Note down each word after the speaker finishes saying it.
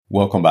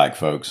Welcome back,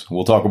 folks.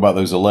 We'll talk about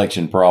those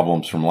election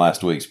problems from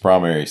last week's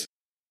primaries.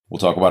 We'll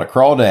talk about a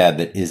crawdad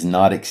that is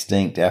not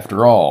extinct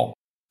after all.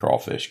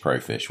 Crawfish,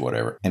 crayfish,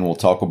 whatever. And we'll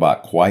talk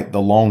about quite the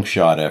long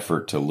shot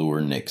effort to lure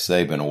Nick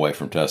Saban away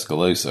from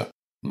Tuscaloosa.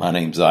 My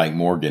name's Ike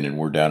Morgan, and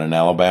we're down in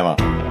Alabama.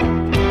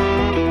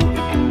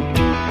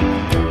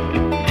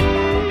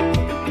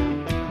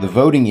 The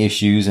voting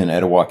issues in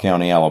Etowah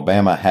County,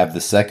 Alabama have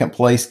the second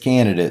place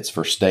candidates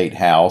for State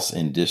House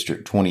in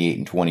District 28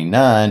 and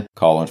 29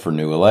 calling for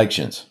new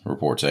elections,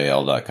 reports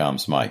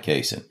AL.com's Mike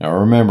Kaysen. Now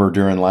remember,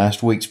 during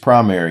last week's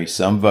primary,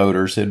 some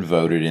voters had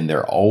voted in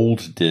their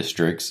old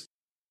districts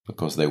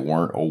because they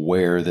weren't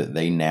aware that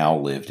they now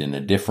lived in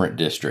a different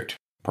district,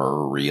 per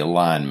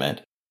realignment,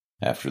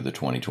 after the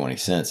 2020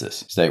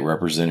 census. State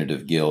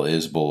Representative Gil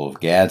Isbell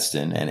of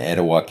Gadsden and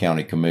Etowah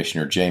County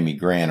Commissioner Jamie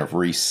Grant of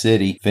Reese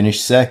City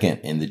finished second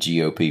in the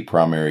GOP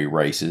primary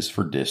races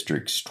for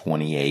Districts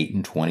 28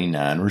 and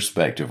 29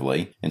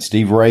 respectively, and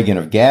Steve Reagan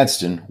of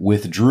Gadsden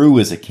withdrew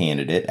as a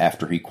candidate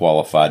after he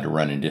qualified to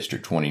run in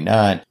District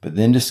 29, but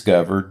then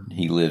discovered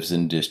he lives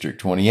in District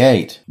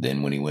 28.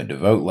 Then when he went to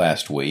vote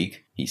last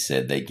week, he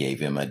said they gave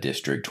him a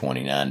District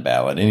 29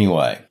 ballot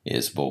anyway.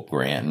 Isbell,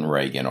 Grant, and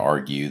Reagan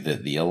argue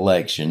that the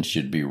election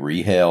should be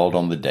reheld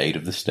on the date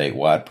of the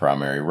statewide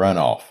primary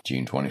runoff,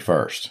 June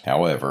 21st.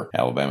 However,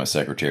 Alabama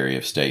Secretary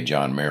of State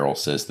John Merrill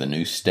says the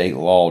new state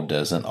law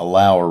doesn't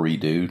allow a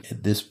redo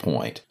at this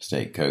point.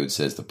 State code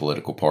says the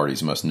political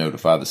parties must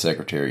notify the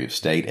Secretary of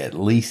State at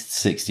least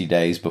 60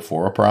 days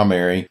before a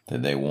primary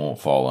that they won't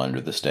fall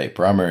under the state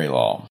primary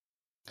law.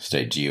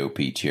 State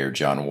GOP Chair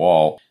John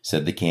Wall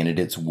said the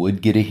candidates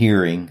would get a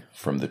hearing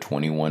from the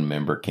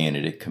 21-member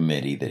candidate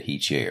committee that he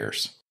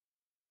chairs.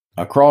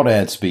 A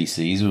crawdad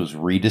species was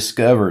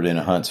rediscovered in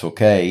a Huntsville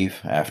cave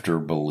after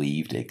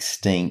believed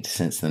extinct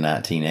since the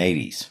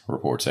 1980s,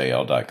 reports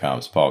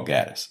AL.com's Paul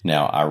Gaddis.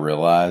 Now, I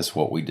realize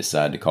what we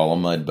decide to call a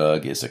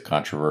mudbug is a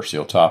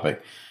controversial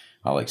topic.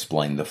 I'll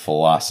explain the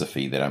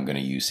philosophy that I'm going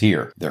to use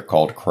here. They're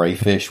called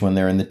crayfish when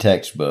they're in the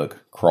textbook,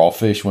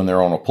 crawfish when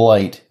they're on a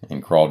plate,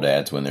 and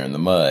crawdads when they're in the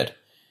mud.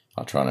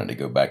 I'll try not to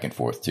go back and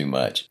forth too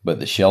much. But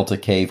the Shelta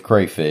Cave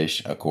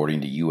crayfish, according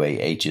to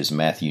UAH's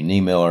Matthew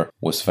Niemiller,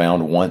 was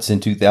found once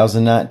in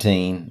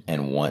 2019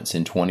 and once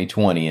in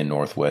 2020 in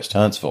northwest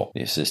Huntsville.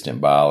 The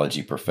assistant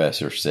biology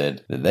professor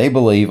said that they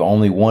believe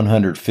only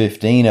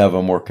 115 of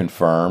them were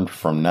confirmed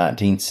from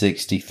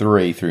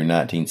 1963 through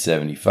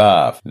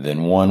 1975.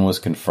 Then one was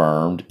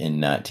confirmed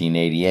in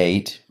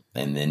 1988,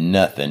 and then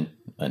nothing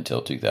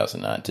until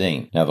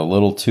 2019. Now, the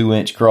little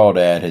 2-inch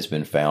crawdad has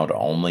been found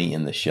only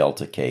in the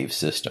Shelta Cave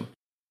system.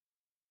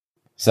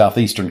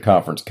 Southeastern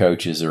Conference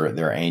coaches are at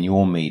their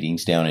annual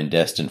meetings down in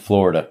Destin,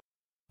 Florida,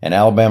 and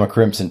Alabama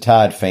Crimson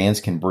Tide fans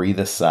can breathe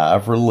a sigh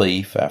of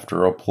relief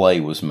after a play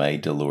was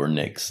made to lure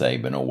Nick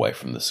Saban away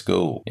from the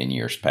school. In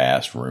years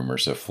past,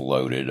 rumors have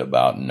floated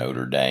about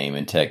Notre Dame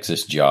and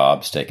Texas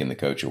jobs taking the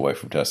coach away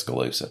from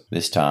Tuscaloosa.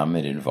 This time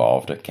it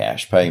involved a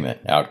cash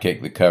payment.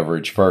 Outkick the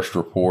coverage first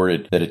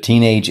reported that a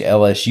teenage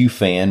LSU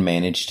fan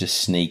managed to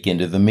sneak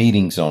into the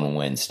meetings on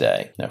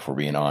Wednesday. Now, if we're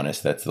being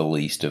honest, that's the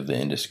least of the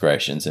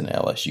indiscretions an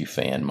LSU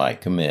fan might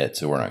commit,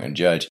 so we're not going to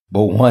judge.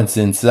 But once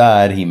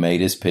inside, he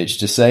made his pitch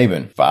to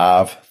Saban.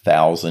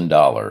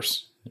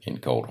 $5,000 in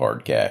cold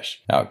hard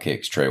cash.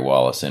 Outkick's Trey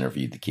Wallace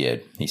interviewed the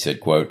kid. He said,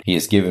 quote, "He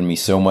has given me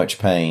so much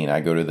pain.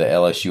 I go to the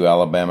LSU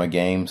Alabama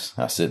games.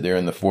 I sit there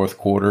in the fourth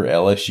quarter.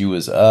 LSU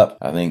is up.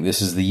 I think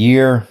this is the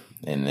year.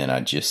 And then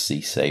I just see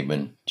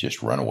Saban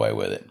just run away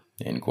with it."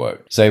 End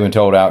quote. Saban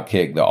told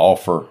Outkick the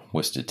offer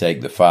was to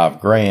take the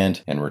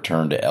 $5,000 and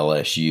return to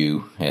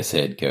LSU as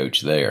head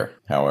coach there.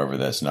 However,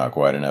 that's not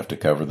quite enough to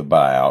cover the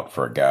buyout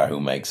for a guy who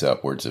makes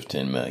upwards of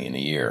 $10 million a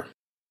year.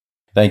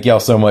 Thank y'all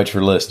so much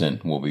for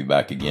listening. We'll be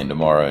back again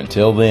tomorrow.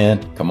 Until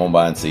then, come on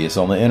by and see us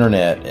on the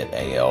internet at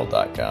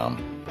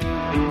al.com.